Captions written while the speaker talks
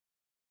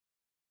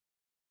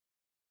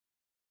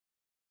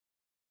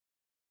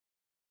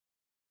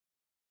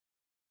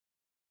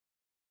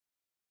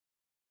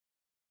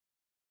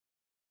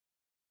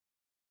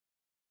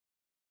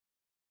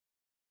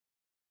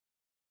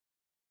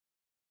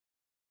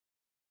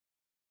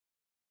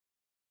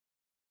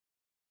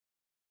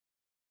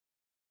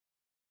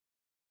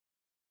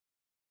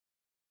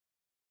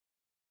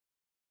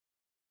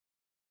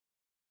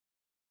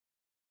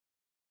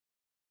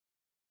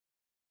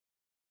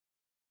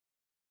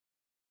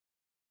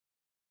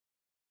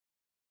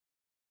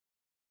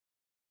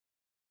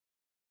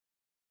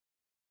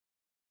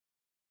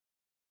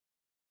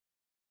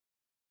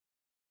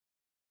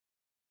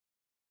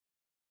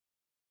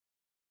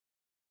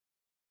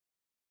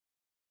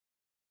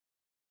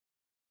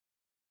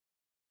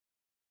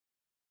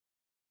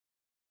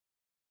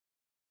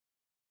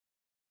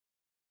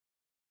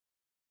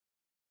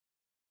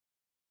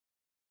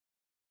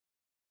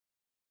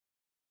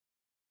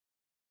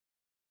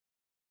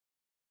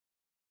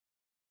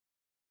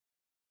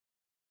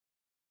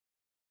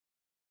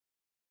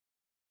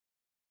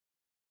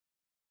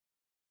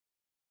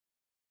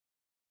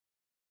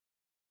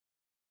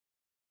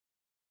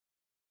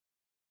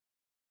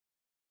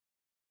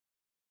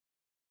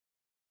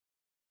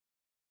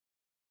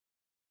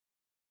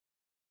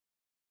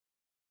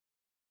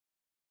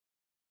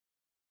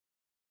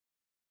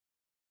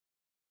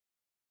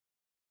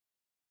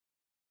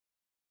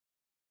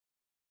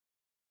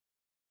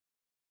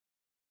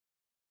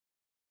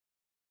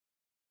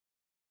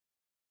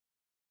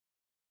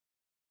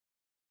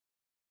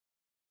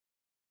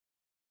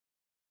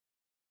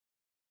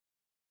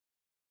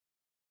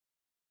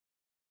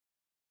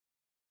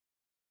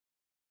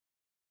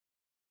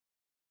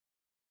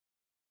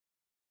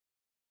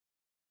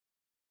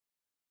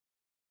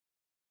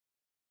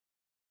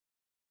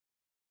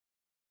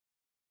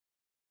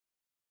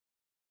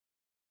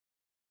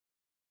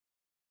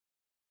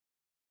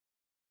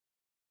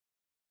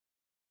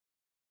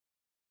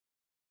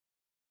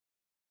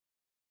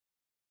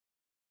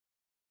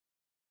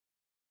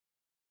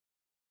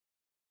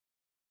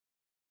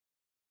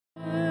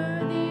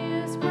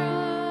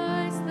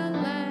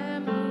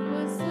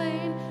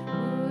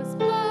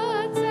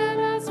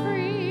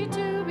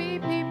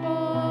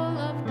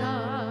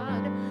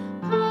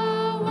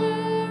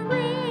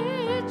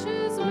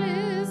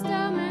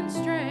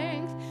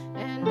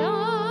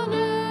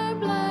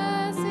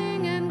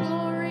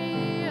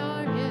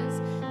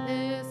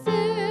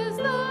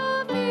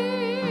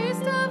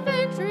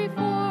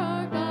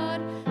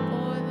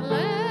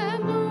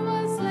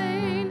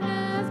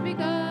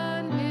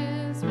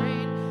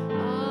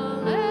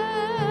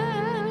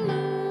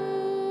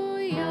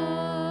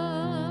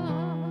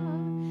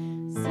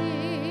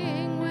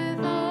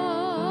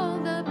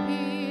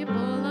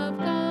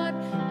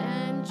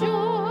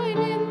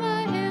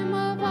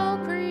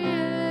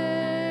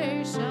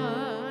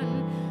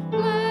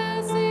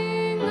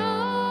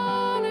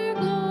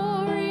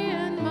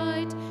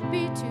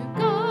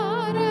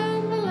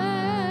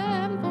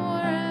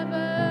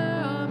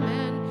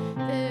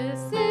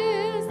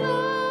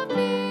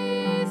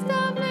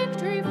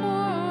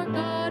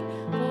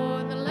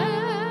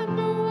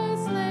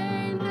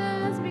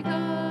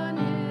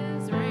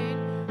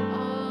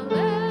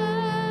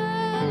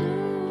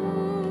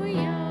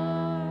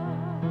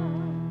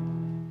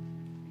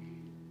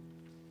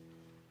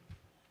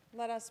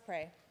Let us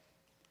pray.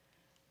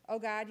 O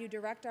God, you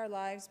direct our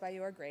lives by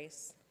your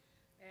grace,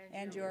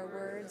 and your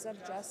words of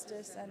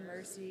justice and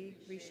mercy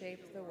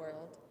reshape the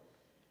world.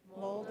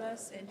 Mold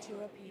us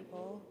into a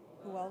people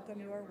who welcome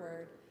your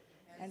word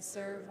and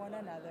serve one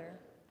another.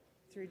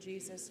 Through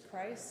Jesus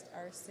Christ,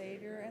 our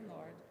Savior and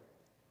Lord.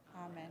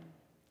 Amen.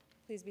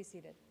 Please be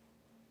seated.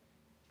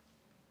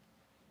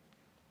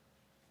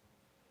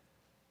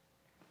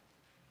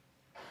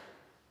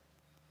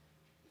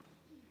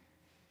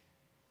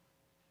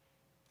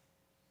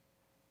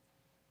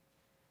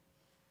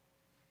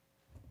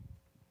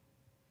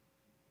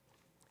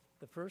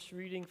 The first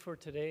reading for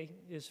today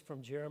is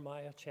from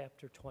Jeremiah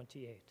chapter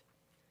 28.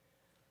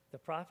 The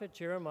prophet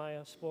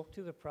Jeremiah spoke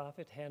to the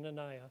prophet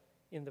Hananiah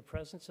in the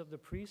presence of the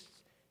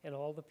priests and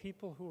all the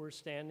people who were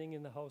standing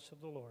in the house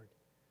of the Lord.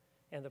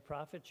 And the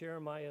prophet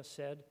Jeremiah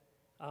said,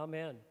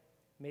 Amen.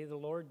 May the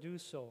Lord do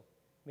so.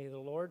 May the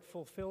Lord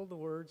fulfill the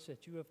words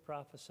that you have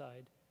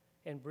prophesied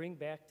and bring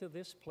back to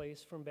this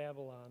place from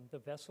Babylon the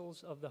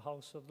vessels of the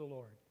house of the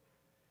Lord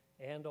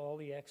and all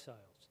the exiles.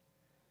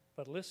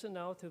 But listen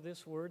now to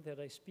this word that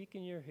I speak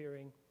in your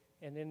hearing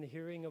and in the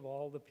hearing of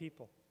all the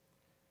people.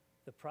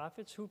 The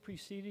prophets who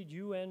preceded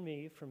you and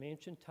me from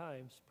ancient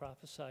times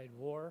prophesied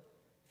war,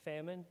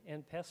 famine,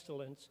 and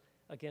pestilence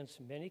against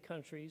many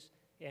countries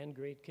and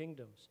great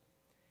kingdoms.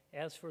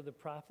 As for the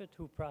prophet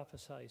who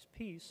prophesies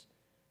peace,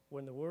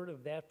 when the word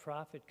of that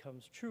prophet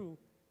comes true,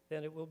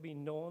 then it will be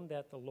known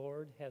that the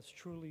Lord has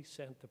truly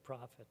sent the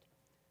prophet.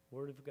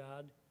 Word of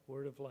God,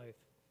 word of life.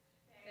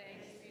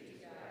 Thanks be to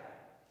God.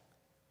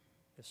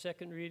 The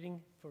second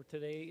reading for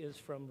today is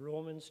from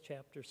Romans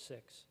chapter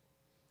 6.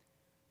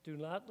 Do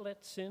not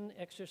let sin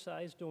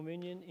exercise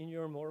dominion in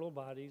your mortal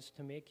bodies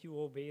to make you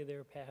obey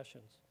their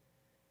passions.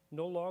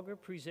 No longer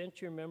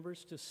present your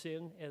members to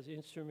sin as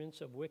instruments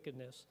of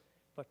wickedness,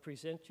 but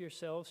present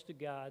yourselves to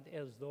God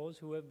as those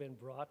who have been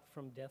brought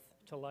from death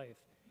to life,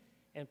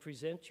 and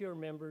present your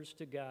members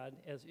to God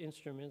as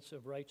instruments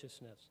of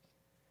righteousness.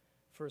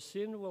 For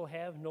sin will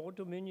have no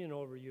dominion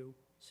over you,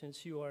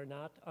 since you are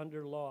not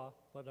under law,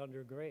 but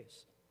under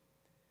grace.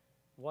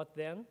 What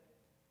then?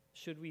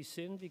 Should we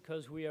sin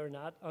because we are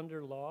not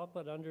under law,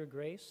 but under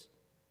grace?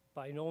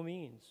 By no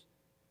means.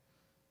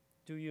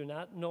 Do you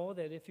not know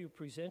that if you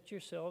present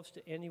yourselves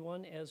to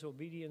anyone as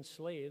obedient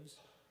slaves,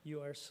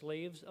 you are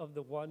slaves of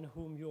the one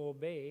whom you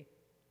obey,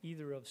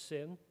 either of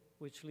sin,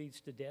 which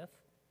leads to death,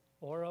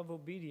 or of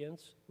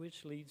obedience,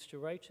 which leads to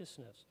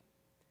righteousness?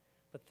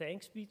 But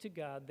thanks be to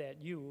God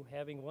that you,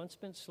 having once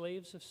been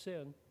slaves of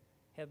sin,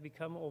 have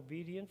become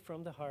obedient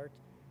from the heart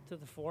to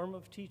the form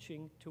of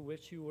teaching to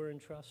which you were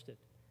entrusted,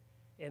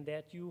 and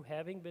that you,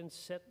 having been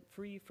set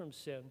free from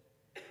sin,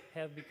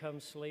 have become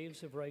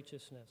slaves of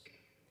righteousness.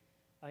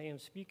 I am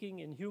speaking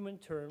in human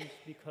terms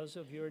because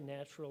of your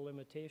natural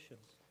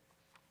limitations.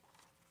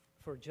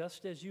 For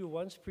just as you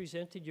once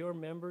presented your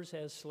members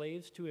as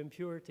slaves to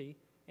impurity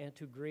and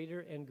to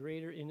greater and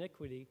greater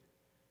iniquity,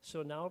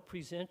 so now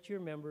present your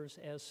members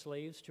as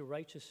slaves to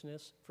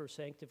righteousness for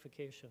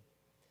sanctification.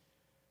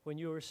 When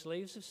you were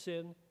slaves of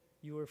sin,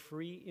 you were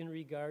free in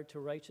regard to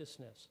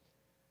righteousness.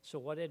 So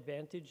what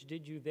advantage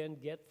did you then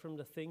get from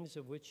the things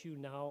of which you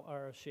now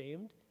are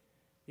ashamed?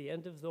 The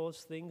end of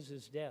those things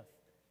is death.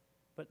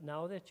 But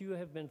now that you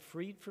have been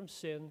freed from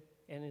sin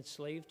and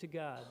enslaved to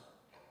God,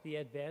 the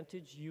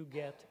advantage you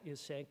get is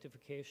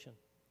sanctification.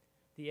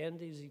 The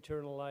end is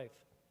eternal life.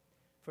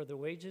 For the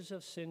wages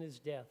of sin is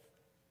death,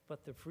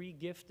 but the free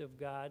gift of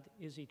God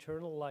is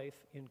eternal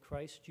life in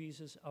Christ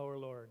Jesus our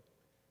Lord.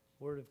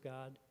 Word of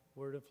God,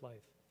 word of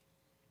life.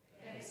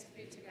 Thanks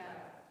be to God.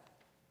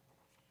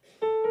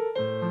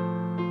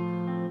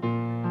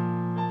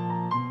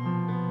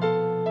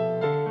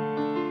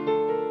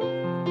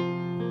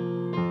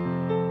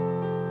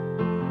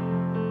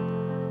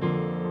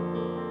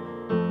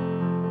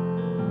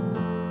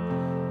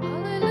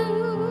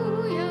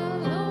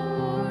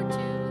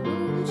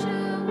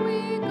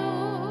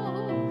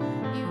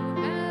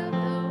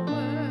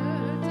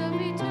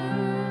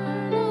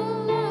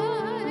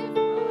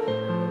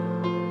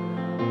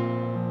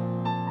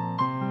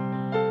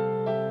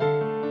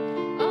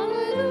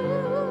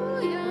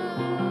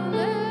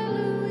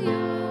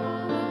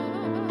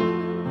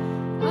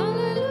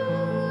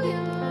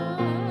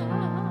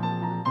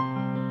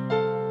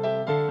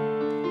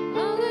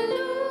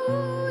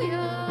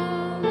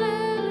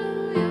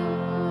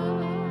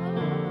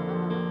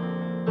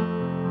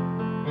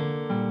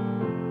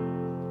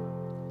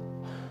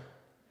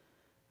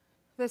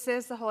 This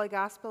is the Holy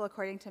Gospel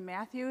according to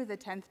Matthew, the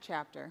 10th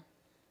chapter.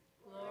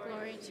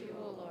 Glory to you,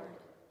 O Lord.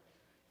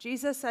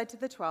 Jesus said to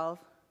the 12,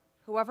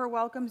 "Whoever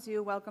welcomes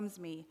you welcomes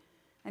me,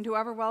 and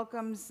whoever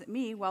welcomes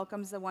me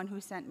welcomes the one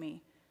who sent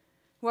me.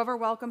 Whoever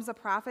welcomes a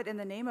prophet in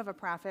the name of a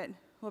prophet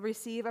will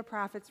receive a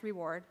prophet's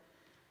reward,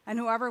 and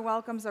whoever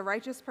welcomes a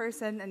righteous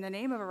person in the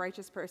name of a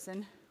righteous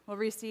person will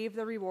receive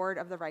the reward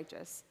of the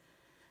righteous.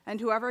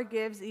 And whoever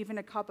gives even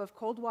a cup of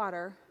cold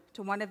water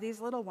to one of these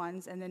little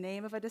ones in the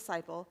name of a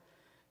disciple,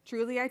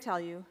 truly I tell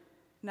you,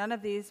 none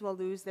of these will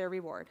lose their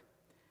reward."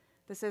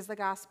 This is the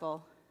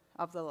gospel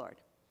of the Lord.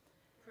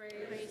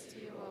 Praise to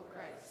you, O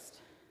Christ.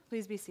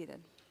 Please be seated.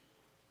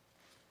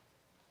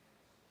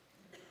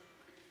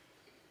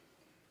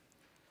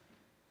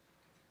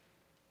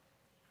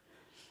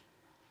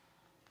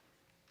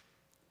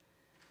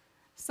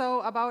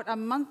 So about a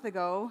month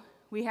ago,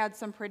 we had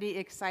some pretty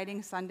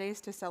exciting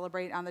Sundays to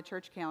celebrate on the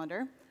church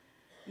calendar.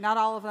 Not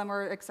all of them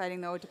were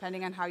exciting, though,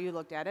 depending on how you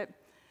looked at it.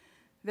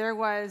 There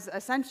was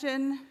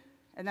Ascension,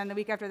 and then the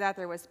week after that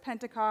there was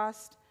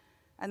Pentecost,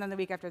 and then the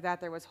week after that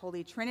there was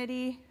Holy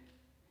Trinity,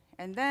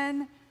 and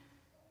then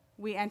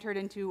we entered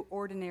into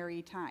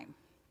ordinary time,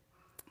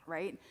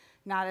 right?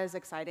 Not as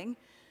exciting.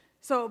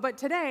 But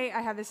today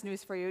I have this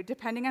news for you.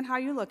 Depending on how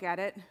you look at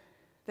it,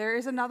 there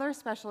is another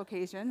special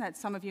occasion that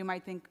some of you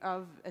might think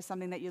of as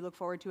something that you look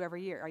forward to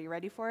every year. Are you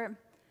ready for it?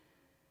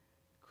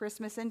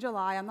 Christmas in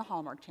July on the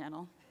Hallmark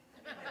Channel.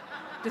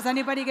 Does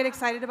anybody get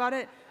excited about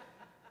it?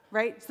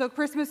 Right? So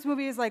Christmas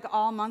movie is like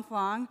all month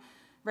long,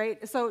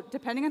 right? So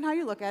depending on how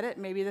you look at it,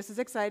 maybe this is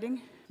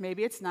exciting,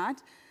 maybe it's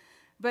not.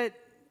 But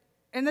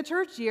in the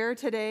church year,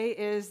 today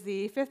is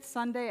the fifth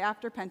Sunday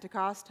after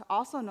Pentecost,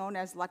 also known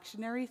as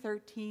Lectionary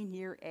 13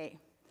 Year A.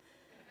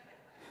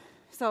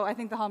 So I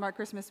think the Hallmark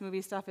Christmas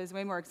movie stuff is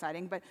way more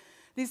exciting. But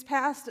these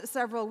past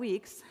several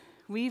weeks,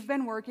 we've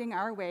been working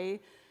our way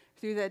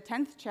through the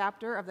 10th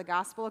chapter of the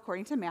Gospel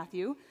according to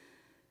Matthew,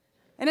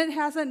 and it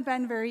hasn't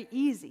been very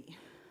easy.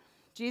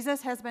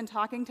 Jesus has been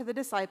talking to the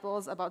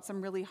disciples about some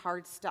really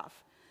hard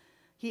stuff.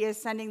 He is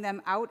sending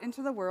them out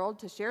into the world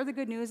to share the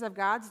good news of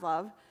God's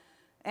love,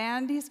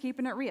 and he's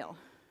keeping it real.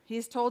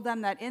 He's told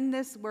them that in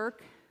this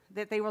work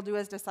that they will do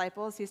as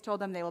disciples, he's told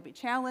them they will be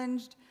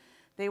challenged,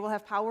 they will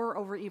have power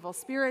over evil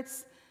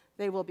spirits,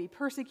 they will be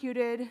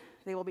persecuted,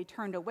 they will be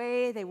turned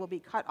away, they will be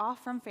cut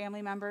off from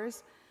family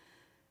members.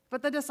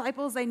 But the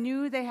disciples, they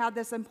knew they had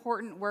this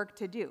important work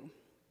to do.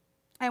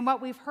 And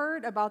what we've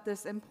heard about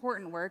this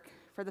important work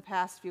for the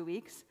past few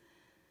weeks,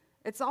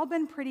 it's all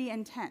been pretty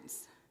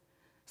intense.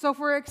 So if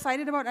we're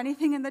excited about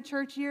anything in the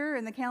church year,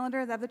 in the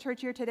calendar of the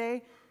church year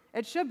today,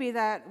 it should be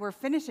that we're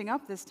finishing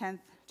up this 10th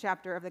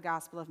chapter of the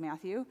Gospel of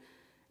Matthew.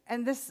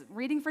 And this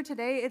reading for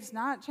today, it's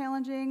not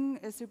challenging,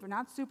 it's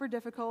not super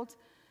difficult,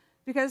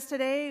 because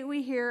today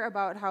we hear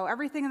about how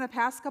everything in the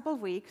past couple of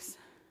weeks,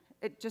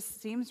 it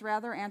just seems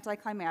rather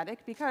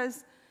anticlimactic,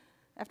 because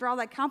after all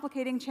that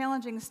complicating,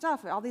 challenging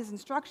stuff, all these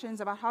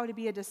instructions about how to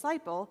be a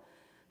disciple,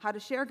 how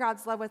to share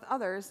God's love with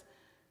others,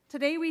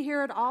 today we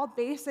hear it all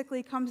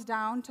basically comes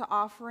down to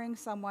offering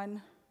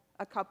someone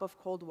a cup of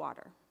cold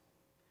water.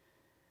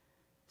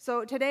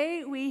 So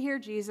today we hear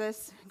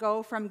Jesus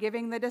go from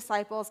giving the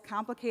disciples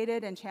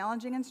complicated and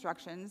challenging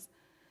instructions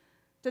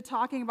to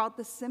talking about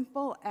the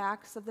simple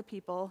acts of the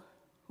people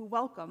who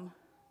welcome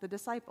the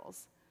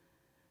disciples.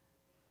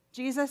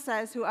 Jesus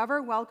says,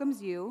 "Whoever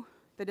welcomes you,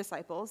 the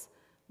disciples,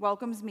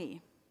 welcomes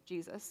me,"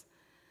 Jesus.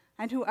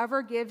 "And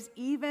whoever gives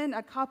even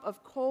a cup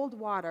of cold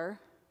water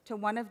to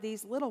one of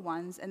these little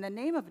ones in the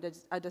name of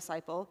a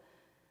disciple,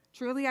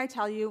 truly I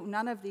tell you,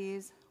 none of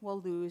these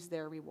will lose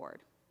their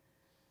reward."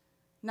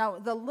 Now,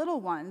 the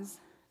little ones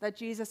that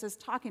Jesus is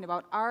talking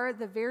about are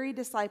the very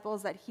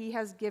disciples that he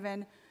has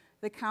given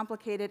the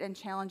complicated and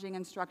challenging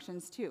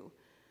instructions to.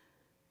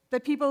 The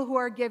people who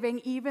are giving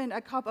even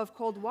a cup of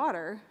cold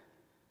water,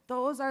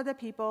 those are the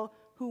people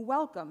who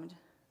welcomed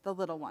the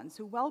little ones,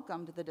 who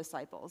welcomed the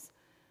disciples.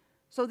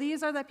 So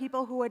these are the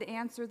people who would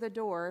answer the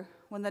door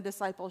when the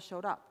disciples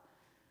showed up.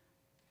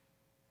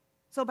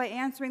 So by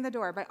answering the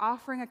door, by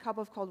offering a cup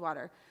of cold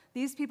water,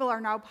 these people are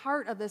now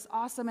part of this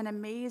awesome and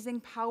amazing,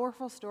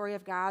 powerful story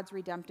of God's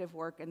redemptive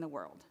work in the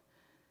world.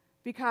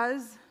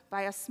 Because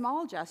by a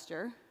small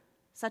gesture,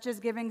 such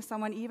as giving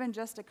someone even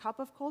just a cup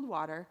of cold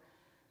water,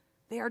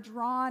 they are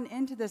drawn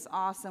into this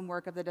awesome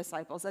work of the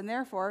disciples, and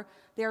therefore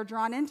they are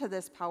drawn into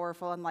this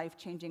powerful and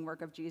life-changing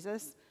work of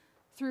Jesus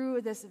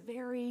through this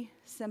very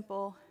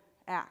simple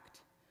act.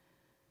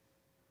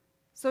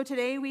 So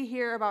today we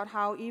hear about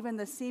how even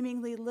the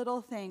seemingly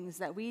little things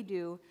that we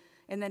do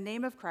in the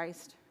name of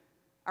Christ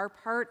are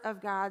part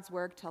of God's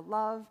work to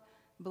love,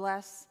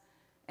 bless,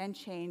 and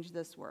change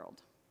this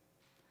world.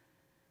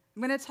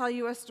 I'm going to tell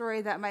you a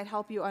story that might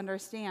help you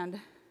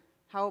understand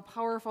how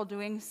powerful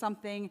doing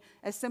something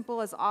as simple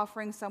as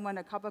offering someone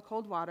a cup of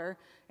cold water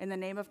in the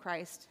name of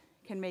Christ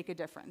can make a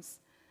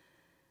difference.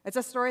 It's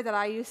a story that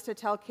I used to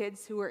tell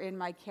kids who were in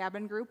my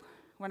cabin group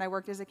when I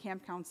worked as a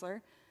camp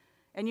counselor.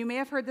 And you may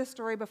have heard this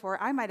story before.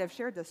 I might have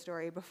shared this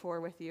story before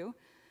with you.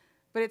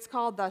 But it's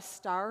called The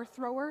Star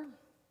Thrower.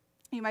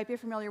 You might be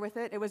familiar with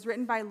it. It was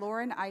written by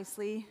Lauren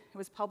Isley. It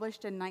was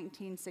published in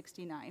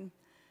 1969.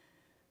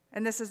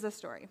 And this is the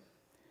story.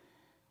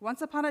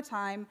 Once upon a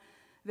time,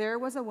 there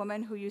was a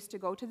woman who used to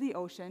go to the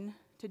ocean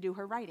to do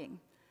her writing.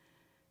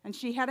 And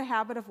she had a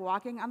habit of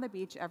walking on the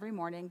beach every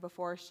morning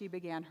before she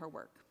began her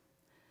work.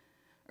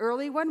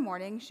 Early one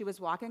morning, she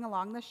was walking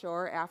along the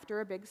shore after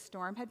a big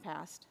storm had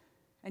passed,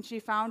 and she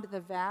found the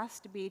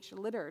vast beach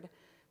littered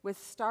with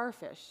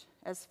starfish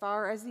as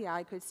far as the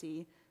eye could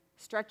see,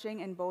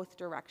 stretching in both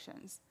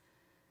directions.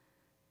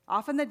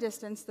 Off in the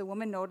distance, the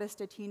woman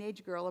noticed a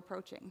teenage girl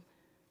approaching,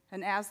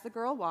 and as the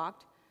girl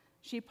walked,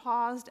 She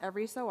paused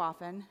every so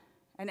often,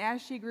 and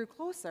as she grew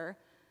closer,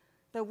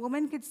 the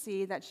woman could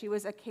see that she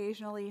was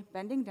occasionally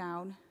bending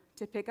down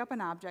to pick up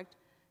an object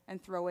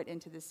and throw it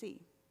into the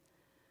sea.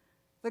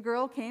 The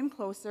girl came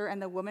closer,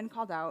 and the woman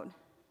called out,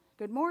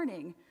 "Good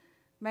morning.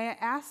 May I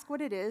ask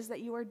what it is that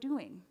you are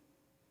doing?"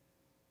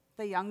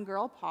 The young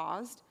girl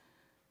paused,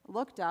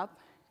 looked up,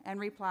 and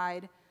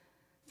replied,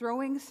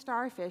 "Throwing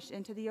starfish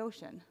into the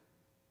ocean.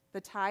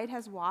 The tide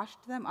has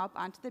washed them up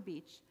onto the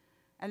beach,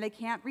 and they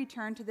can't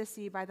return to the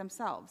sea by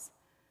themselves.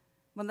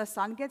 When the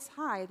sun gets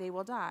high, they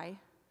will die,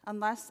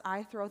 unless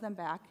I throw them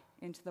back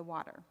into the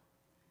water."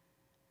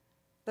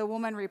 The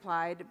woman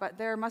replied, "But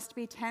there must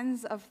be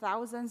tens of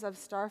thousands of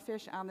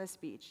starfish on this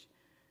beach.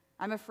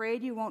 I'm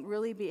afraid you won't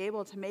really be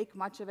able to make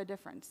much of a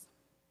difference."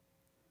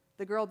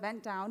 The girl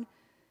bent down,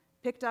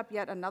 picked up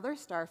yet another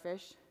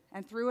starfish,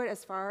 and threw it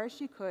as far as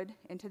she could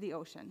into the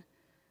ocean.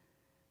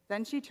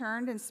 Then she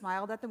turned and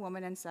smiled at the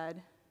woman and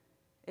said,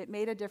 "It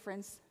made a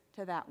difference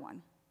to that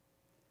one."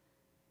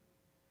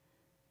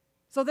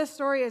 So this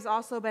story has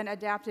also been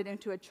adapted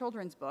into a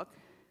children's book.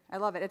 I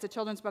love it. It's a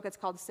children's book. It's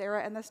called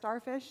Sarah and the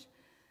Starfish.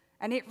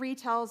 And it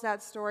retells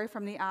that story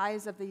from the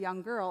eyes of the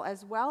young girl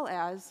as well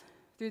as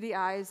through the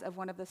eyes of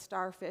one of the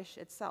starfish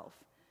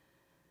itself.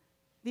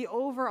 The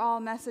overall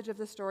message of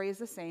the story is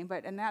the same,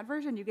 but in that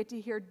version you get to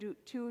hear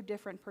two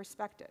different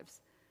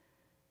perspectives.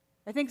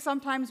 I think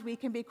sometimes we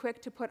can be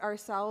quick to put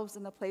ourselves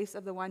in the place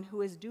of the one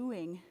who is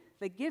doing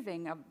the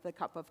giving of the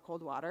cup of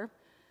cold water,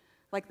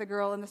 like the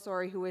girl in the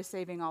story who is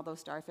saving all those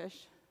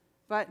starfish.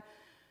 But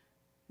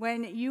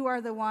when you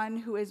are the one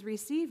who is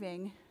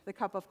receiving the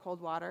cup of cold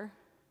water,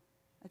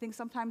 I think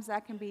sometimes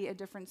that can be a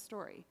different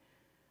story.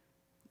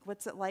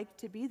 What's it like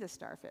to be the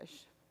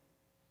starfish?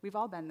 We've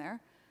all been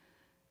there.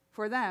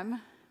 For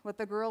them, what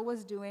the girl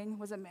was doing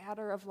was a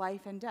matter of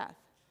life and death.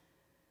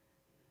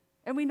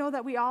 And we know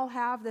that we all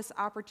have this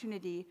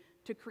opportunity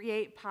to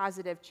create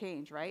positive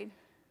change, right?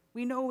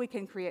 We know we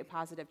can create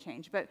positive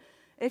change. But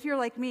if you're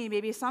like me,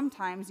 maybe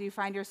sometimes you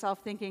find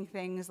yourself thinking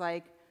things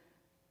like,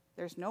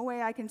 "There's no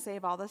way I can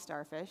save all the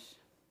starfish.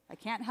 I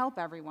can't help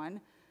everyone.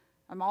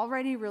 I'm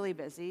already really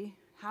busy.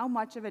 How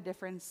much of a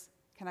difference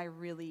can I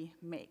really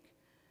make?"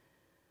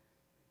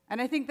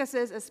 And I think this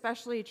is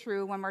especially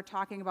true when we're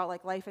talking about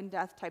like life and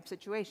death type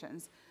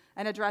situations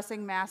and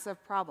addressing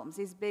massive problems,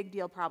 these big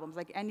deal problems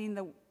like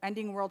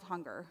ending world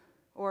hunger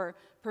or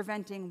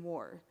preventing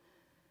war.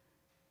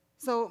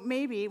 So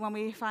maybe when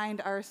we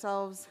find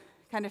ourselves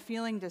kind of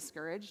feeling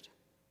discouraged,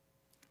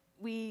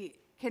 we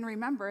can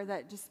remember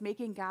that just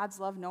making God's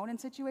love known in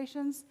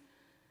situations,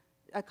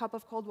 a cup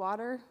of cold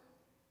water,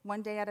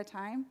 one day at a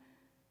time,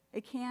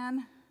 it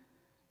can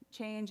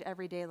change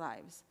everyday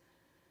lives.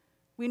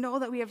 We know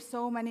that we have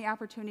so many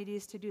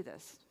opportunities to do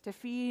this, to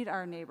feed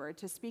our neighbor,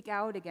 to speak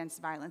out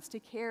against violence, to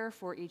care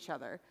for each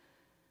other.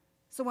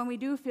 So when we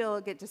do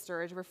get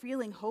discouraged, we're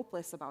feeling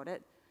hopeless about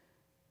it,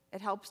 it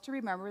helps to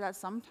remember that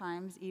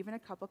sometimes even a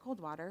cup of cold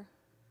water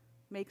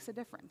makes a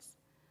difference.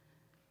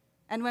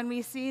 And when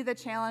we see the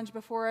challenge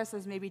before us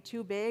as maybe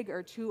too big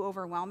or too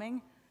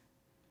overwhelming,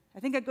 I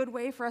think a good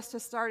way for us to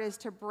start is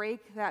to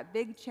break that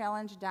big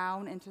challenge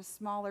down into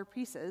smaller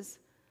pieces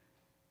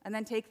and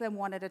then take them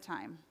one at a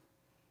time,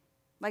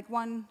 like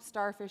one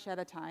starfish at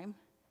a time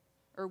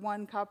or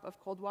one cup of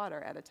cold water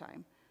at a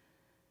time.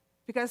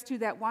 Because to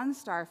that one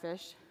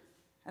starfish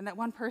and that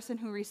one person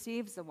who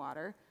receives the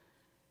water,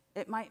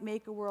 it might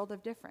make a world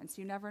of difference.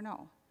 You never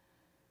know.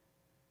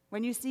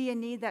 When you see a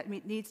need that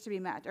needs to be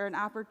met or an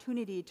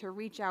opportunity to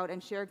reach out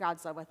and share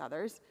God's love with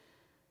others,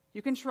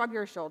 you can shrug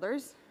your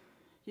shoulders.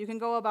 You can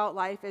go about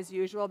life as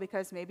usual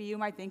because maybe you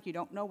might think you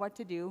don't know what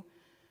to do,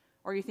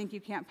 or you think you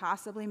can't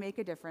possibly make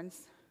a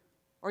difference,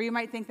 or you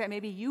might think that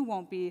maybe you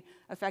won't be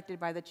affected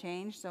by the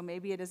change, so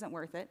maybe it isn't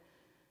worth it.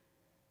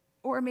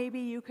 Or maybe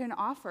you can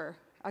offer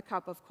a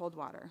cup of cold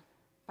water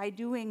by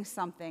doing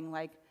something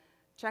like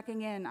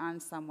checking in on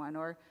someone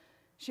or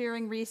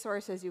sharing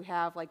resources you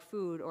have like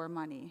food or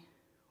money,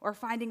 or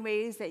finding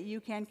ways that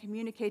you can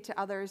communicate to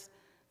others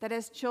that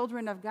as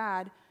children of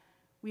God,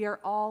 we are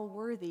all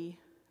worthy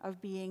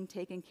of being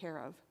taken care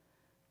of,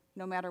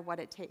 no matter what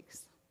it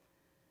takes.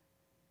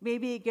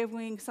 Maybe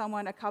giving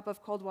someone a cup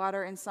of cold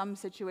water in some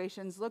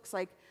situations looks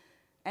like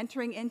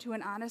entering into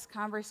an honest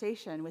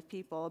conversation with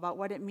people about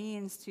what it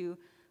means to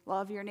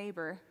love your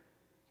neighbor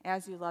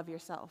as you love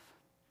yourself.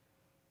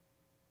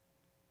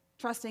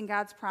 Trusting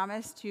God's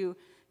promise to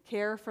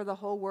care for the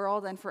whole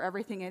world and for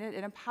everything in it,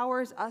 it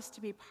empowers us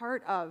to be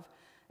part of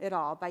it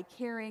all by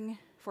caring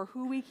for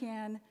who we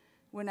can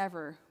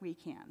whenever we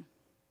can.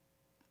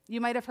 You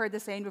might have heard the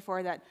saying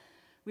before that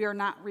we are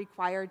not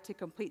required to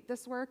complete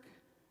this work,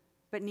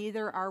 but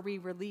neither are we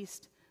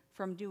released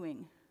from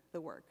doing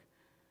the work.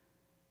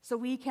 So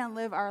we can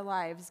live our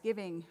lives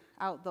giving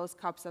out those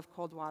cups of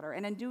cold water,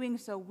 and in doing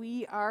so,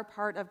 we are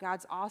part of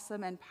God's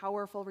awesome and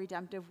powerful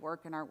redemptive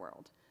work in our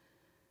world.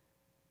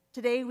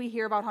 Today, we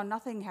hear about how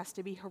nothing has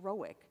to be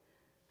heroic.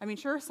 I mean,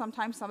 sure,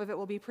 sometimes some of it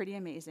will be pretty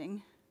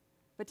amazing,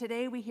 but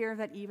today we hear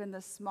that even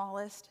the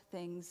smallest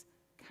things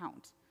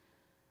count.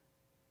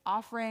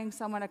 Offering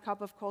someone a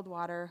cup of cold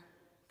water,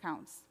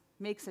 counts,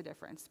 makes a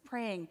difference.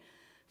 Praying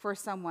for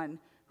someone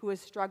who is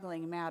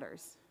struggling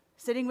matters.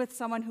 Sitting with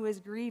someone who is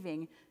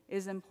grieving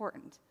is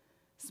important.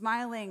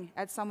 Smiling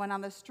at someone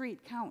on the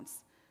street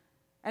counts.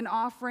 And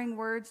offering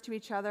words to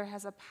each other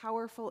has a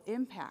powerful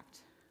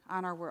impact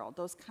on our world,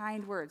 those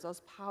kind words,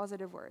 those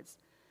positive words.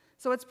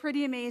 So it's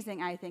pretty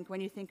amazing, I think,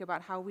 when you think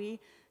about how we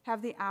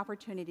have the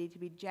opportunity to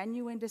be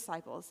genuine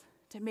disciples,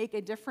 to make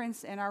a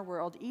difference in our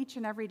world each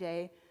and every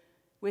day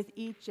with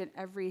each and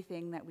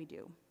everything that we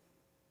do.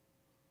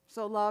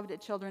 So, loved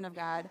children of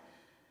God,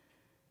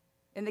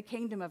 in the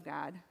kingdom of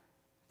God,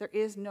 there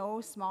is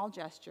no small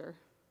gesture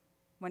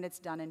when it's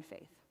done in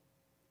faith.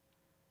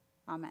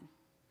 Amen.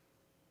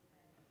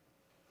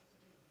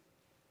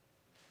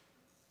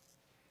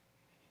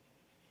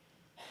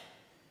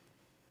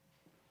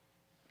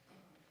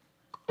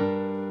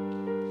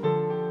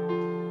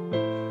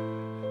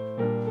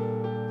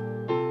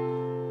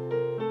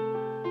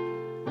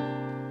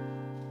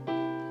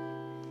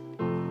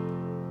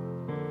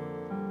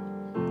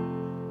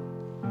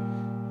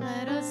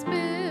 Let us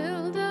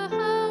build a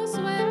house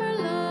where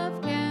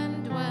love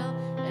can dwell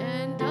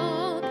and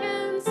all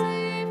can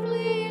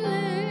safely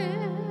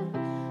live.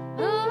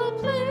 A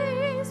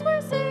place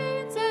where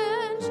saints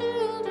and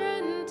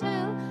children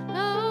tell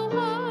how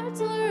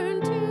hearts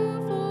learn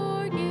to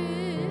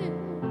forgive.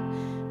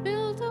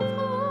 Built of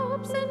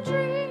hopes and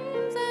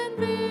dreams and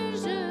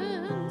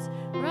visions,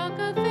 rock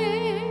of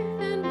faith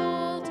and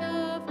vault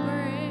of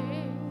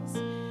grace.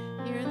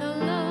 Here the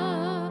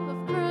love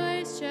of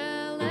Christ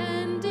shall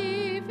end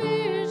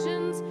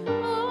divisions.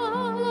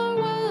 All are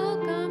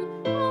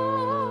welcome,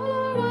 all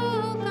are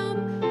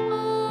welcome,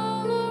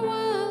 all are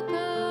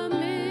welcome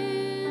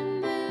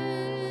in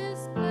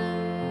this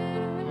place.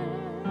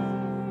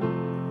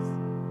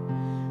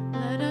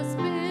 Let us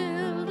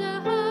build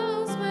a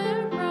house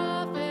where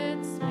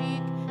prophets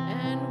speak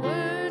and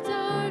words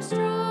are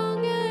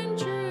strong and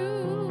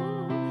true,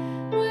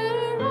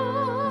 where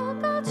all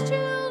God's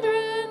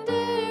children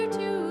dare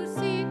to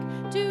seek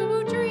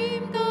to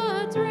dream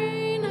God's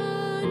reign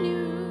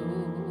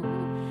anew.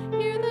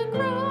 Here the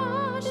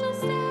cross shall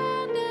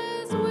stand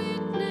as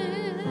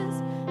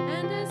witness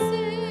and as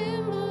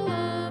symbol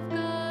of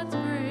God's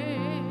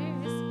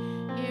grace.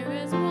 Here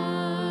as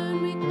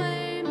one we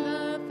claim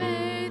the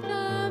faith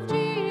of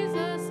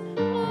Jesus.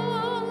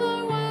 All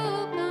are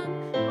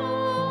welcome,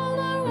 all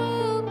are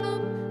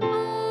welcome,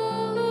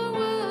 all are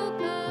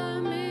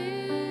welcome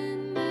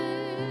in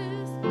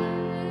this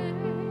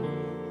place.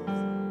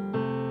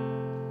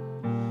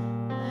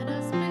 Let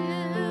us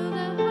build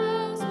a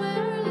house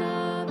where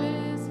love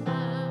is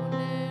found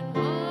in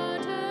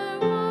water,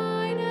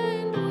 wine,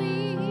 and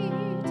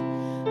wheat.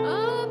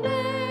 A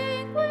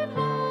banquet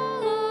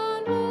hall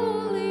on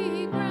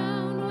holy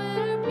ground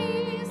where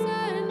peace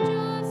and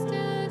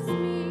justice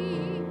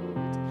meet.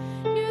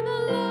 Here the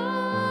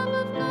love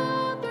of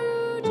God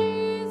through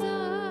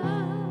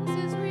Jesus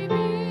is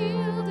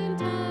revealed in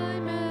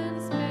time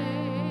and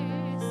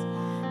space.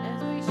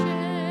 As we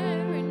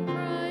share in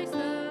Christ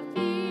the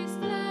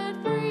feast that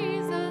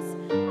frees us,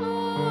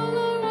 all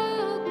are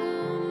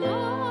welcome,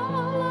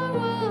 all are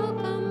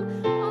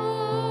welcome,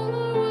 all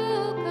are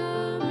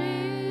welcome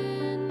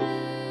in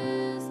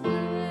this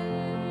place.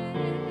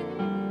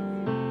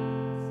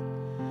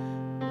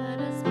 Let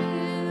us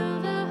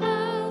build a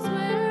house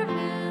where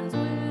hands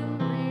will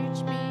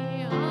reach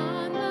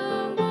beyond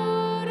the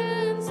wood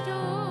and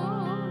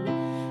stone,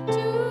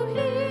 to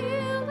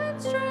heal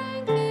and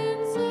strengthen,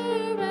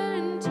 serve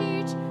and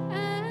teach,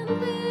 and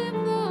live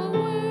the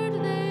word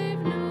they've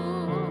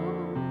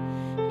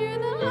known. Here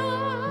the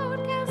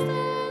outcast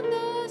and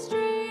the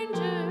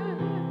stranger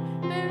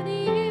bear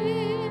the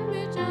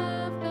image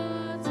of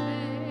God's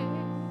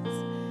face.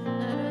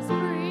 Let us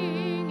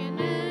bring an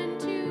end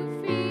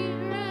to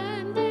fear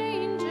and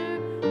danger.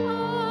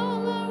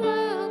 All are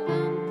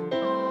welcome,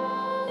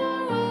 all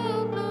are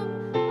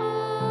welcome,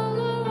 all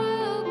are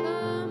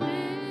welcome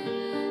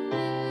in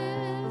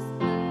this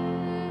place.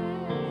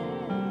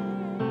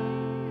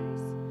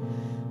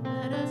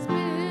 Let us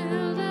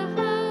build a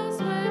house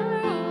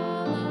where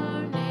all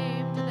are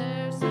named,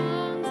 their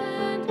songs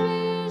and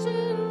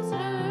visions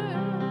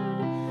heard,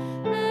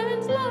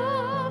 and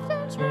loved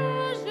and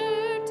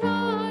treasured,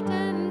 taught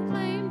and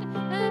claimed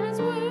as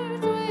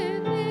words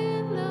within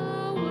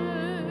the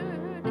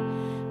word.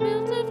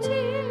 Built of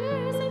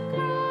tears and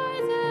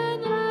cries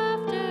and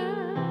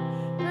laughter,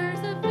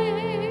 prayers of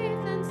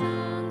faith and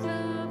songs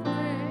of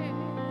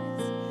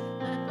grace.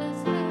 Let this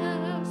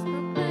house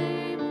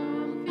proclaim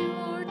from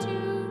pure to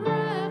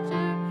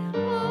rapture.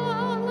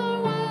 All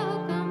are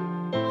welcome,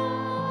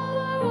 all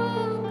are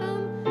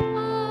welcome,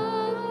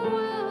 all are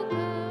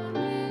welcome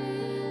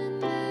in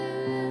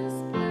this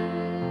place.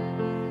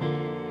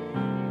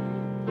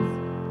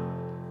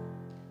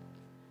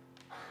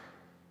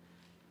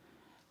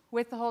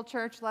 With the whole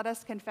church, let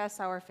us confess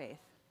our faith.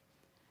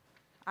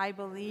 I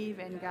believe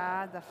in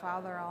God, the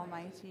Father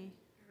Almighty,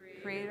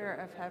 creator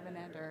of heaven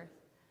and earth.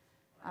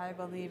 I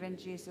believe in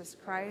Jesus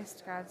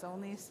Christ, God's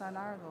only Son,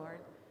 our Lord,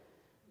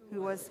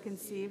 who was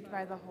conceived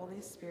by the Holy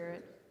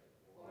Spirit,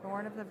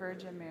 born of the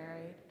Virgin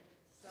Mary,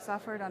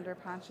 suffered under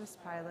Pontius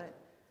Pilate,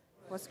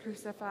 was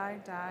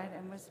crucified, died,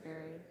 and was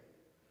buried.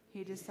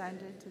 He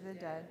descended to the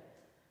dead.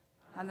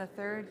 On the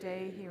third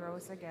day he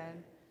rose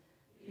again.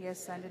 He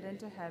ascended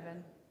into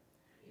heaven.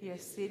 He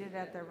is seated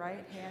at the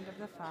right hand of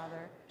the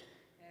Father,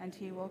 and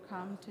he will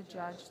come to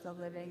judge the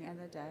living and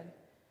the dead.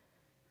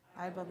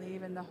 I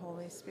believe in the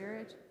Holy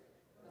Spirit,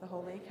 the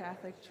Holy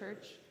Catholic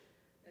Church,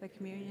 the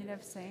communion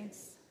of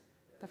saints,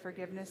 the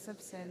forgiveness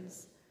of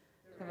sins,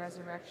 the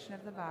resurrection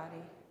of the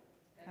body,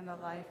 and the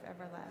life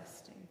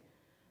everlasting.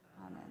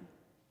 Amen.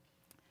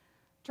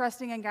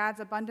 Trusting in God's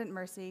abundant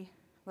mercy,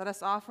 let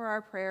us offer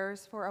our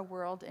prayers for a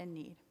world in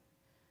need.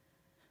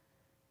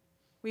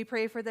 We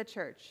pray for the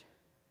church,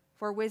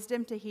 for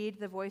wisdom to heed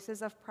the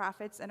voices of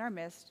prophets in our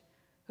midst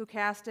who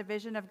cast a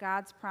vision of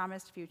God's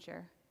promised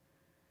future,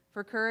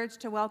 for courage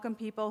to welcome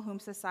people whom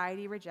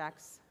society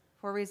rejects,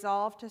 for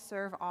resolve to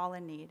serve all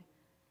in need.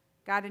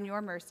 God, in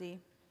your mercy,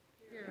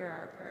 hear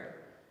our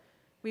prayer.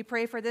 We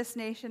pray for this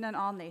nation and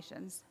all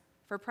nations,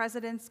 for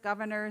presidents,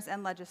 governors,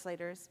 and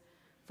legislators,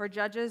 for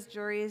judges,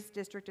 juries,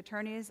 district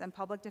attorneys, and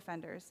public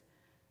defenders,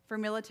 for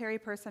military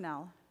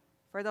personnel,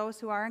 for those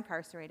who are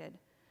incarcerated.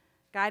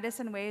 Guide us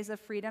in ways of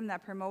freedom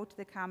that promote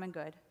the common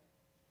good.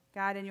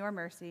 God, in your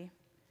mercy,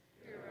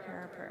 hear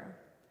our prayer.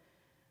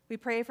 We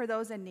pray for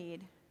those in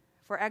need,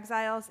 for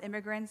exiles,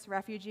 immigrants,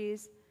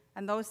 refugees,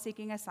 and those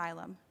seeking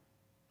asylum,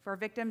 for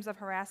victims of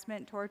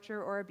harassment,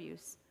 torture, or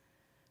abuse,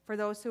 for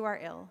those who are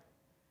ill,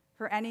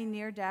 for any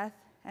near death,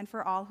 and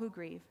for all who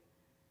grieve.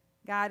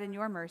 God, in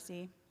your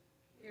mercy,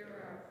 hear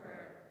our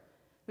prayer.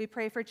 We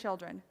pray for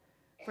children,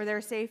 for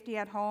their safety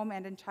at home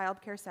and in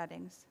childcare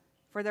settings,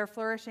 for their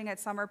flourishing at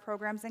summer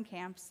programs and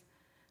camps,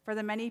 for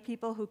the many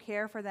people who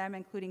care for them,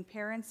 including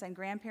parents and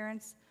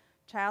grandparents,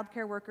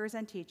 childcare workers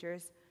and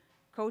teachers,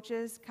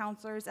 coaches,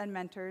 counselors, and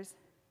mentors,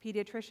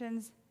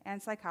 pediatricians,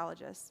 and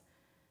psychologists.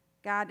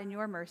 God, in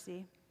your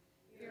mercy,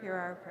 hear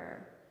our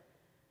prayer.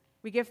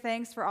 We give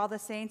thanks for all the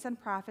saints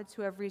and prophets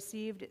who have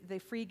received the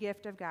free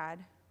gift of God,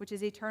 which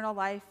is eternal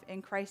life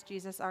in Christ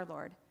Jesus our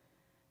Lord.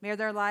 May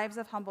their lives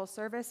of humble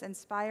service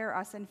inspire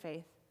us in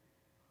faith.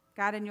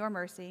 God, in your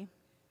mercy,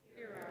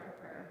 hear our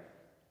prayer.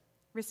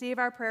 Receive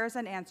our prayers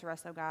and answer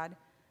us, O God,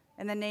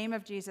 in the name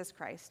of Jesus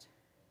Christ.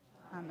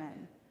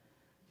 Amen.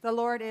 The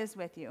Lord is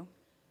with you.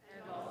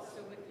 And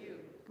also with you.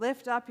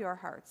 Lift up your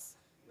hearts.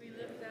 We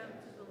lift them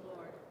to the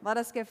Lord. Let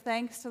us give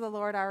thanks to the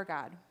Lord our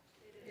God.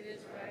 It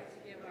is right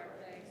to give our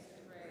thanks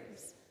and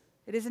praise.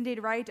 It is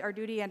indeed right, our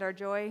duty and our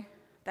joy,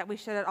 that we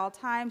should at all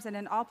times and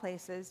in all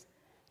places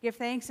give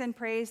thanks and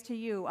praise to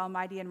you,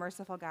 Almighty and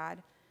merciful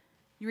God.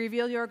 You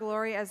reveal your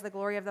glory as the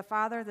glory of the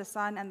Father, the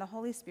Son, and the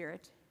Holy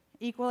Spirit,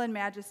 equal in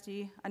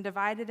majesty,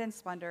 undivided in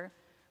splendor,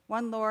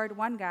 one Lord,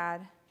 one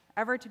God,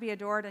 ever to be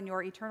adored in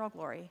your eternal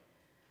glory.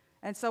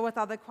 And so with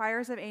all the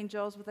choirs of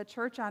angels, with the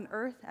church on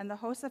earth and the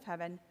hosts of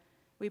heaven,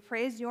 we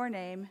praise your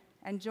name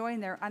and join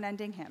their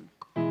unending hymn.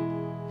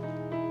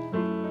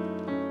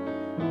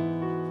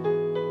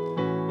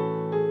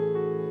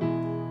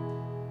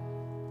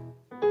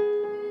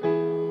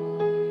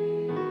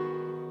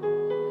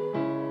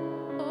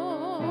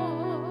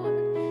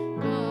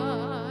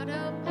 God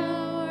of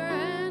power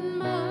and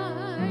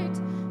might,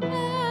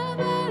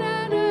 heaven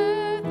and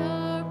earth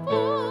are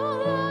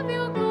full of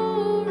your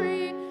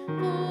glory,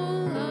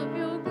 full of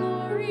your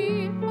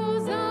glory.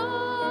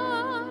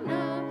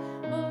 Hosanna,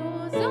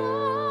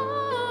 Hosanna,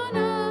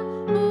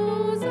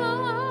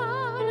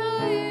 Hosanna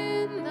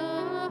in the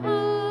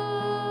highest.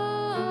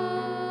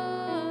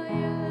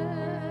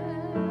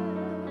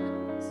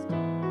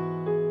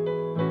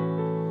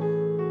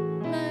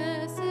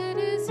 Blessed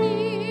is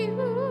he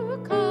who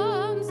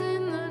comes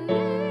in the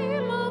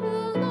name of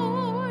the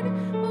Lord.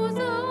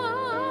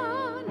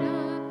 Hosanna,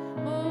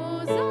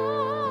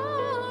 Hosanna,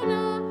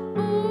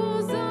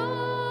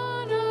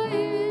 Hosanna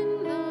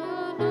in the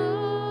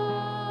highest.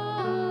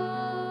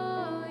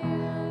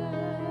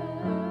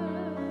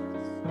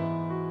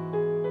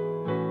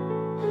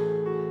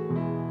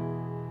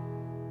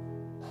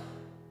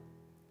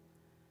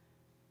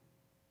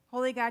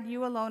 Holy God,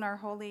 you alone are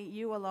holy,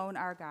 you alone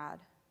are God.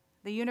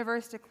 The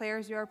universe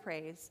declares your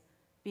praise.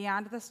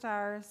 Beyond the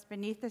stars,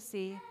 beneath the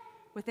sea,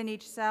 within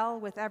each cell,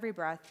 with every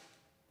breath,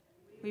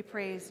 we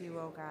praise you,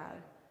 O God.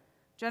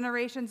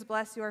 Generations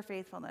bless your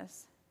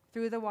faithfulness.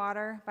 Through the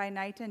water, by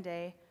night and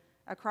day,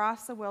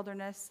 across the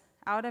wilderness,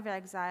 out of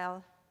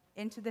exile,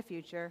 into the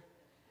future,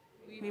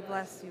 we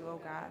bless you, O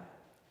God.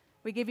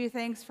 We give you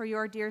thanks for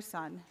your dear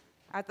Son,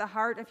 at the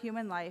heart of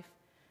human life,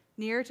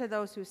 near to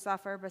those who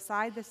suffer,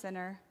 beside the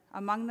sinner,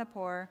 among the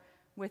poor,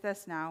 with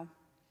us now.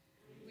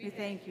 We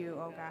thank you,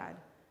 O God.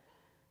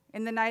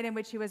 In the night in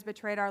which he was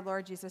betrayed, our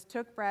Lord Jesus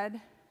took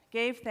bread,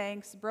 gave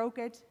thanks, broke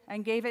it,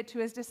 and gave it to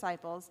his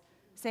disciples,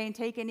 saying,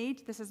 "Take and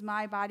eat, this is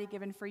my body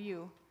given for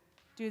you.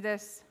 Do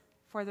this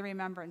for the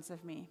remembrance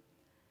of me."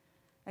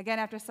 Again,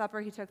 after supper,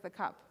 he took the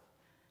cup,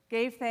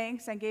 gave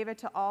thanks, and gave it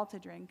to all to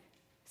drink,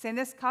 saying,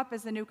 "This cup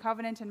is the new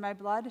covenant in my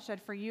blood,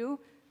 shed for you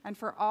and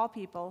for all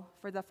people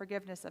for the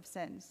forgiveness of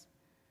sins.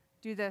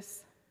 Do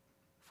this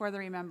for the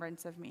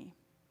remembrance of me."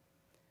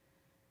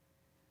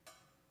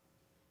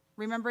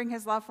 Remembering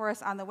his love for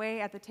us on the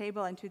way, at the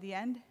table, and to the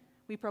end,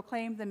 we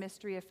proclaim the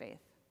mystery of faith.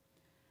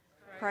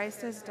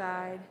 Christ has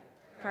died.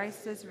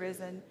 Christ is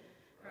risen.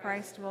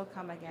 Christ will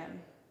come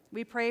again.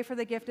 We pray for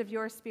the gift of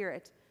your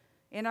Spirit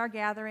in our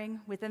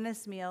gathering, within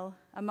this meal,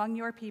 among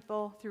your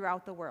people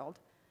throughout the world.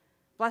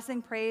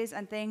 Blessing, praise,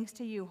 and thanks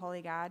to you,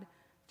 Holy God,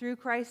 through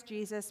Christ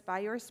Jesus, by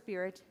your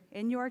Spirit,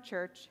 in your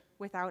church,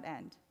 without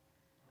end.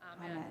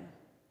 Amen.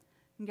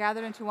 And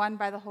gathered into one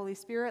by the Holy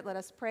Spirit, let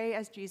us pray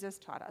as Jesus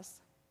taught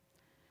us.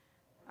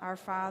 Our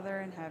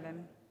Father in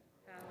heaven,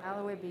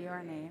 hallowed be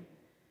your name.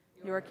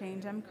 Your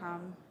kingdom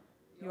come,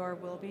 your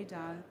will be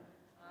done,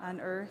 on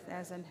earth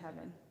as in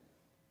heaven.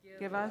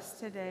 Give us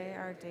today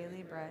our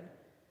daily bread.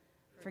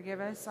 Forgive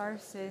us our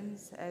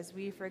sins as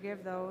we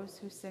forgive those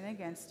who sin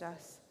against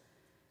us.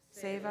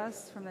 Save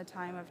us from the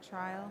time of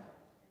trial.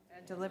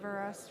 Deliver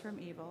us from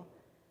evil.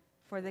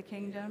 For the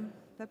kingdom,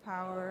 the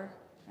power,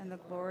 and the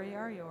glory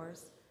are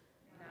yours,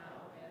 now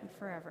and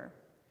forever.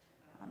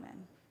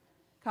 Amen.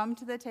 Come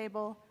to the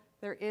table.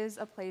 There is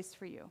a place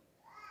for you.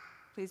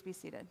 Please be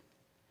seated.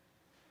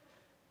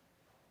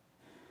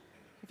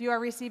 If you are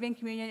receiving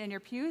communion in your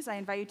pews, I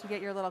invite you to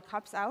get your little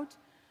cups out.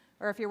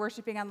 Or if you're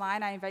worshiping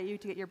online, I invite you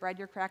to get your bread,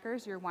 your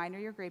crackers, your wine, or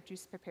your grape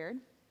juice prepared.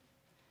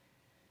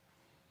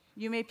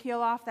 You may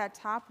peel off that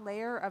top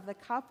layer of the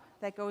cup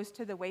that goes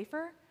to the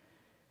wafer.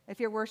 If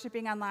you're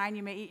worshiping online,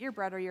 you may eat your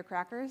bread or your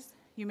crackers.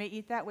 You may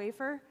eat that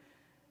wafer.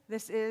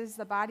 This is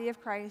the body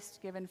of Christ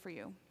given for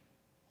you.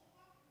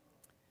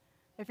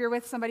 If you're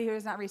with somebody who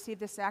has not received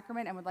this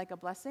sacrament and would like a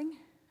blessing,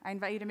 I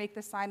invite you to make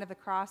the sign of the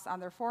cross on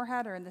their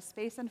forehead or in the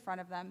space in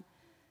front of them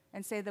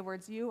and say the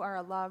words, "You are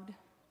a loved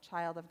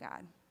child of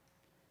God."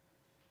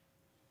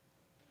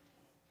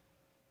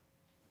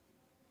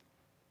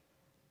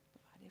 The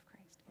body of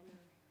Christ given for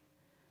you.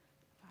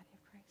 The body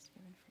of Christ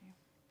given for you.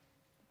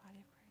 The body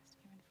of Christ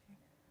given for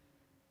you.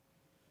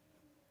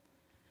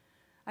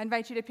 I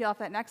invite you to peel off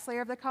that next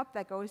layer of the cup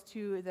that goes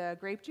to the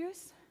grape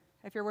juice.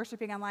 If you're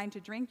worshiping online,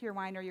 to drink your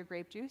wine or your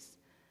grape juice.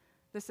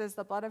 This is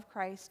the blood of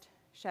Christ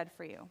shed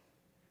for you.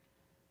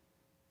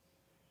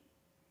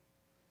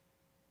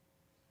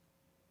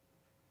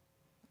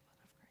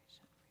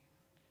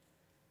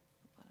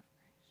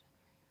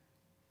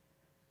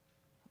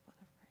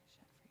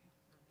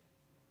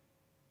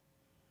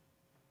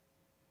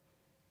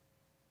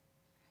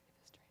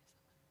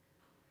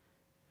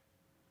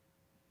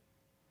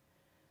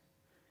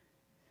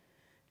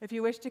 If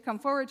you wish to come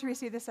forward to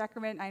receive the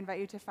sacrament, I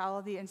invite you to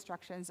follow the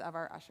instructions of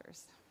our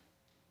ushers.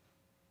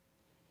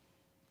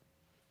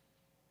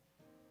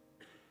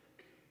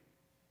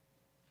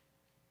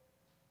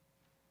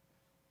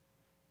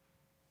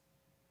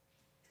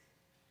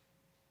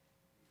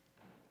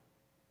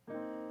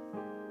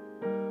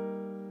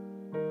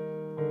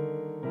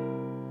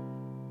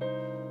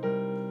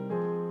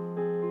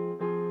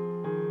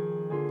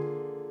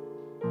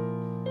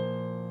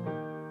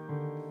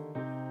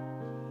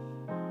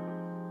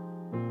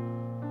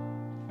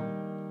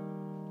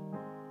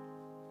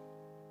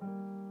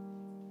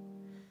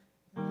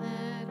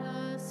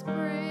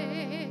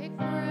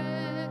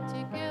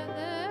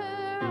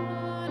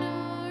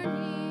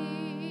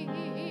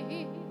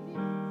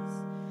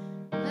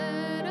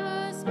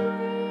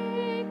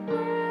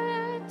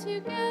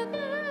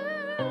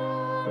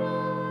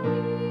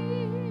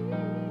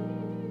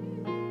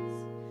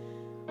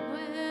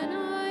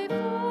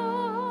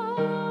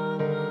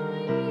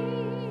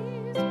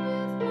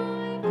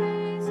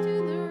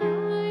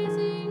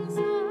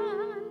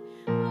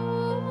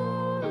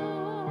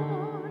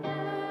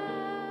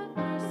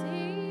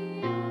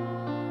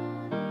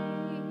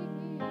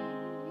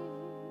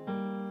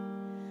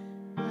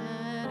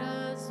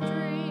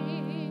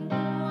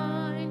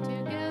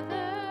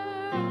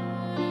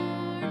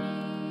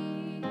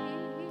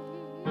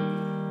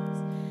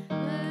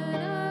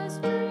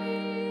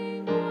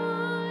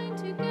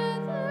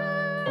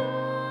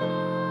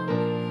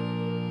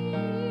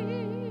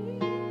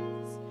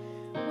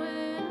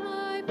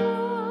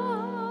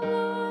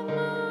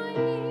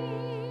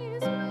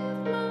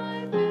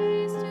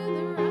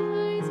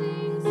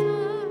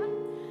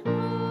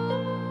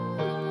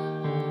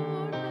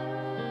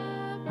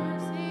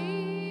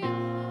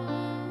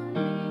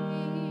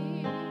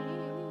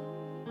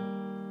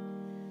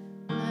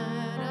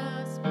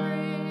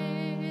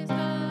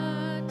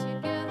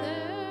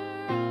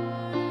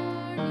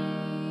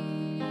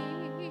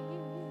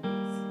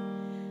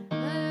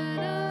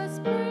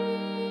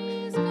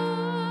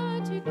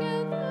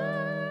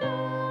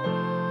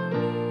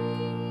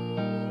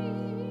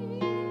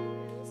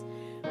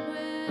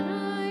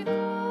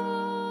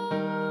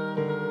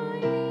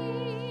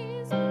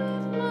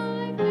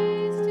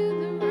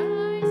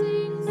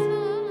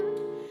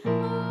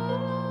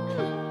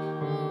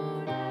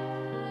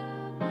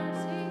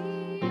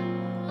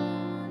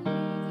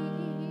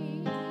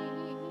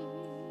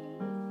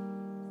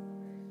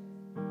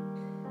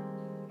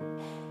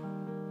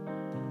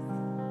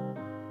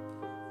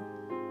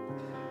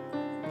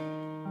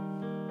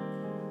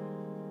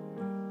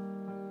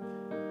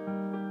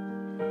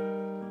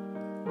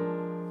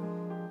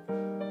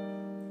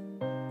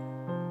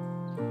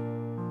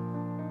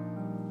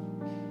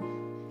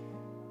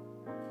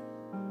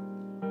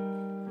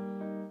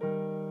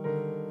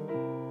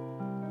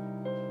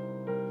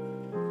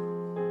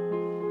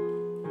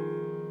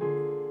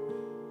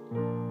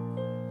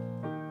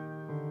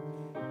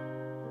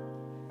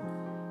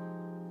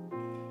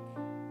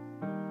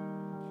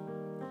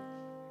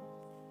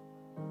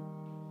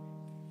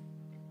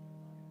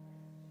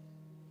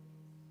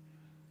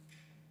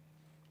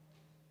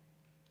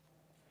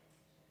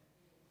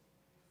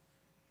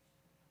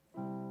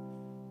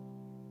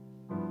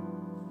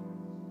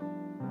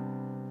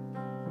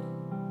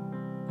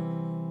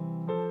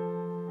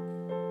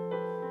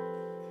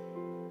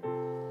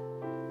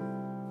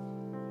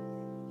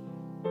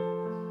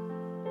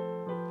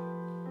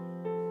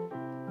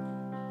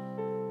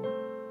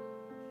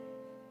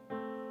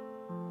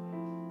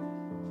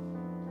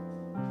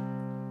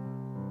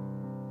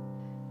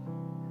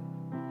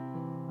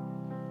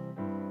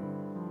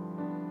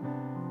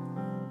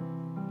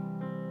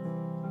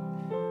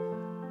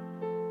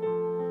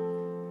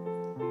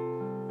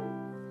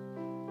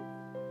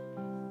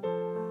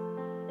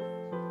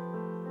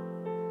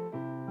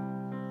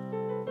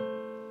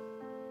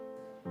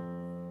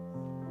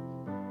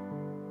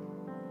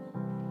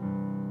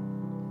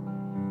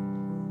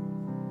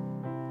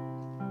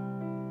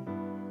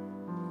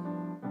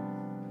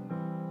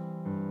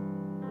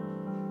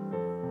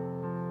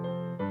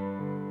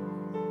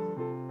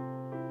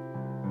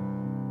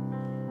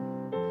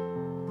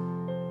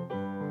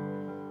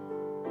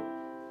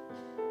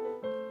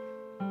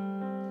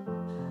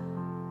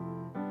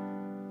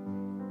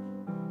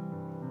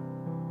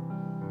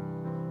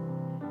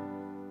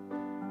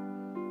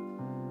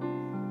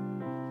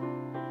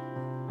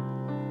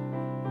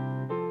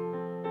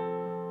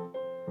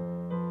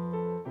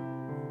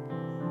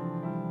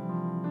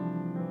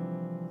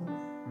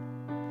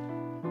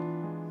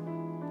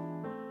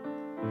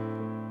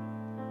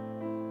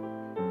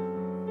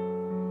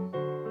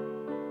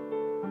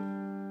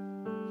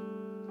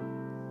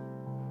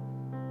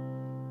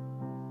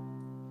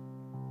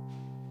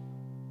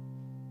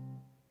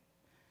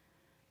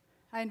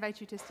 I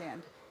invite you to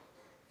stand.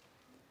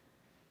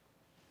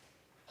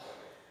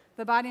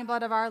 The body and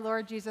blood of our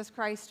Lord Jesus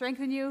Christ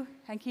strengthen you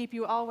and keep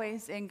you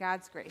always in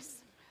God's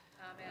grace.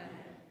 Amen.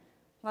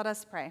 Let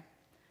us pray.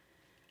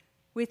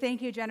 We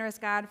thank you, generous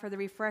God, for the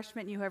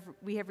refreshment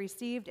we have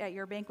received at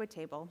your banquet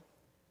table.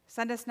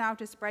 Send us now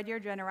to spread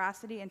your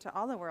generosity into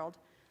all the world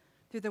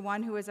through the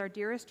one who is our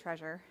dearest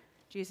treasure,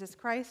 Jesus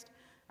Christ,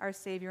 our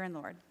Savior and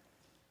Lord.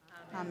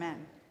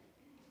 Amen.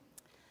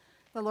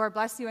 The Lord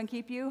bless you and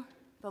keep you.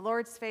 The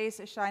Lord's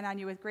face shine on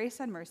you with grace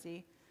and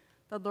mercy.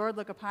 The Lord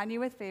look upon you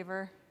with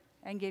favor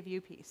and give you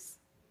peace.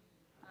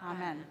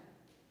 Amen.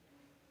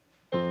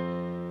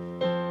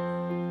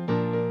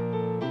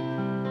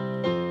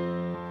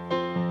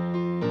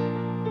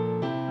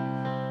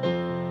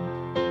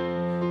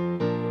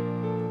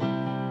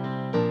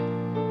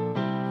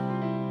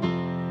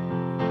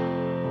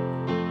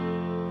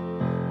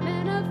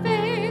 Men of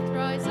faith,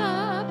 rise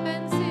up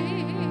and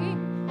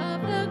sing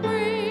of the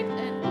great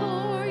and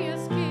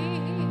glorious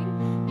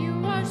King.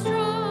 You are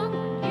strong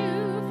when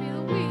you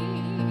feel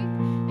weak,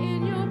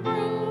 in your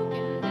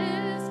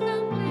brokenness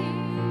complete.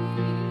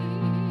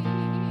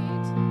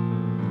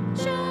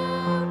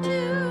 Shout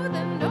to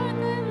the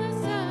north and the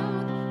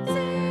south,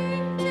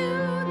 sing to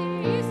the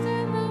east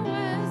and the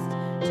west.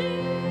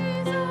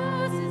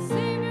 Jesus is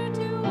Savior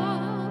to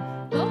all,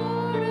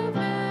 Lord of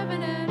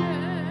heaven and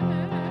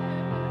earth.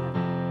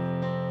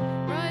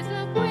 Rise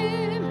up,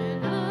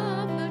 women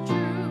of the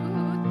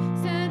truth,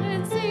 stand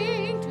and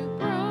sing to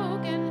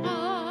broken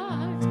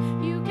hearts.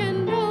 You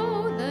can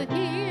know the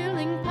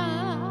healing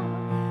power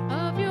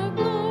of your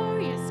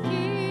glorious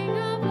King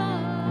of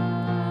love.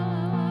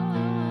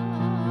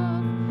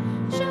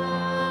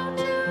 Shout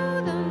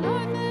to the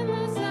north and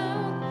the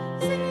south,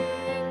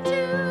 sing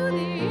to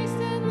the east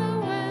and the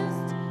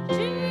west.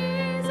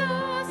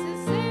 Jesus is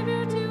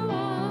Savior to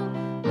all,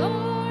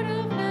 Lord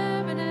of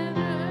heaven and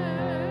earth.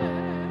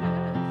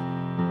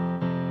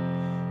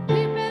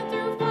 We've been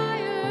through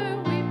fire,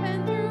 we've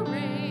been through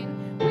rain,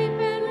 we've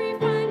been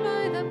refined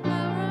by the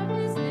power of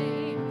His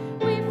name.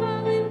 We've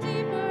fallen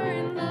deeper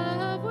in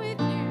love with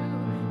you.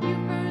 You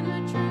burn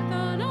the truth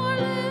on our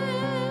lips.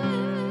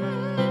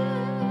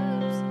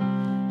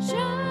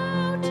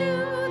 Shout to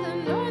the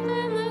north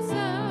and the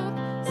south,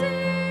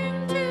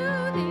 sing to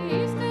the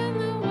east and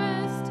the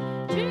west.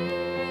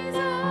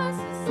 Jesus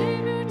is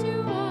Savior to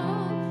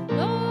all,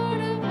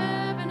 Lord of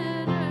heaven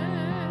and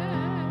earth.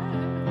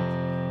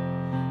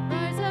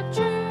 Rise up,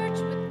 church,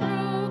 with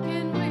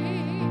broken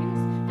wings.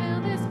 Fill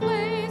this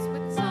place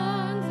with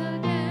songs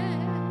again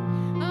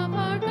of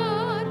our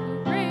God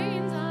who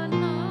reigns on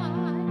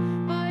high.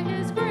 By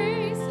His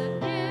grace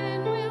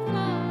again we'll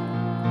fly.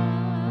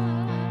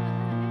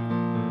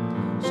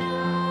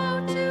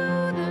 Shout to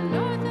the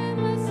north and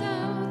the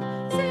south,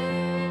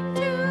 sing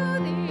to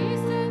the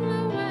east and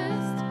the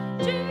west.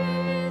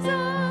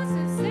 Jesus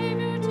is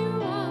Savior to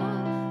all,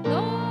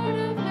 Lord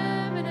of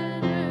heaven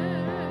and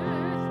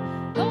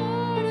earth.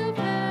 Lord of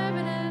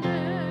heaven and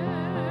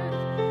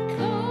earth.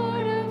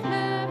 Lord of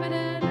heaven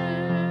and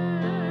earth.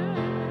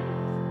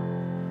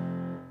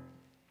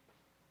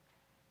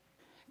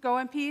 Go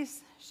in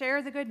peace,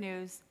 share the good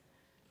news.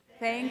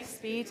 Thanks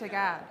be to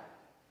God.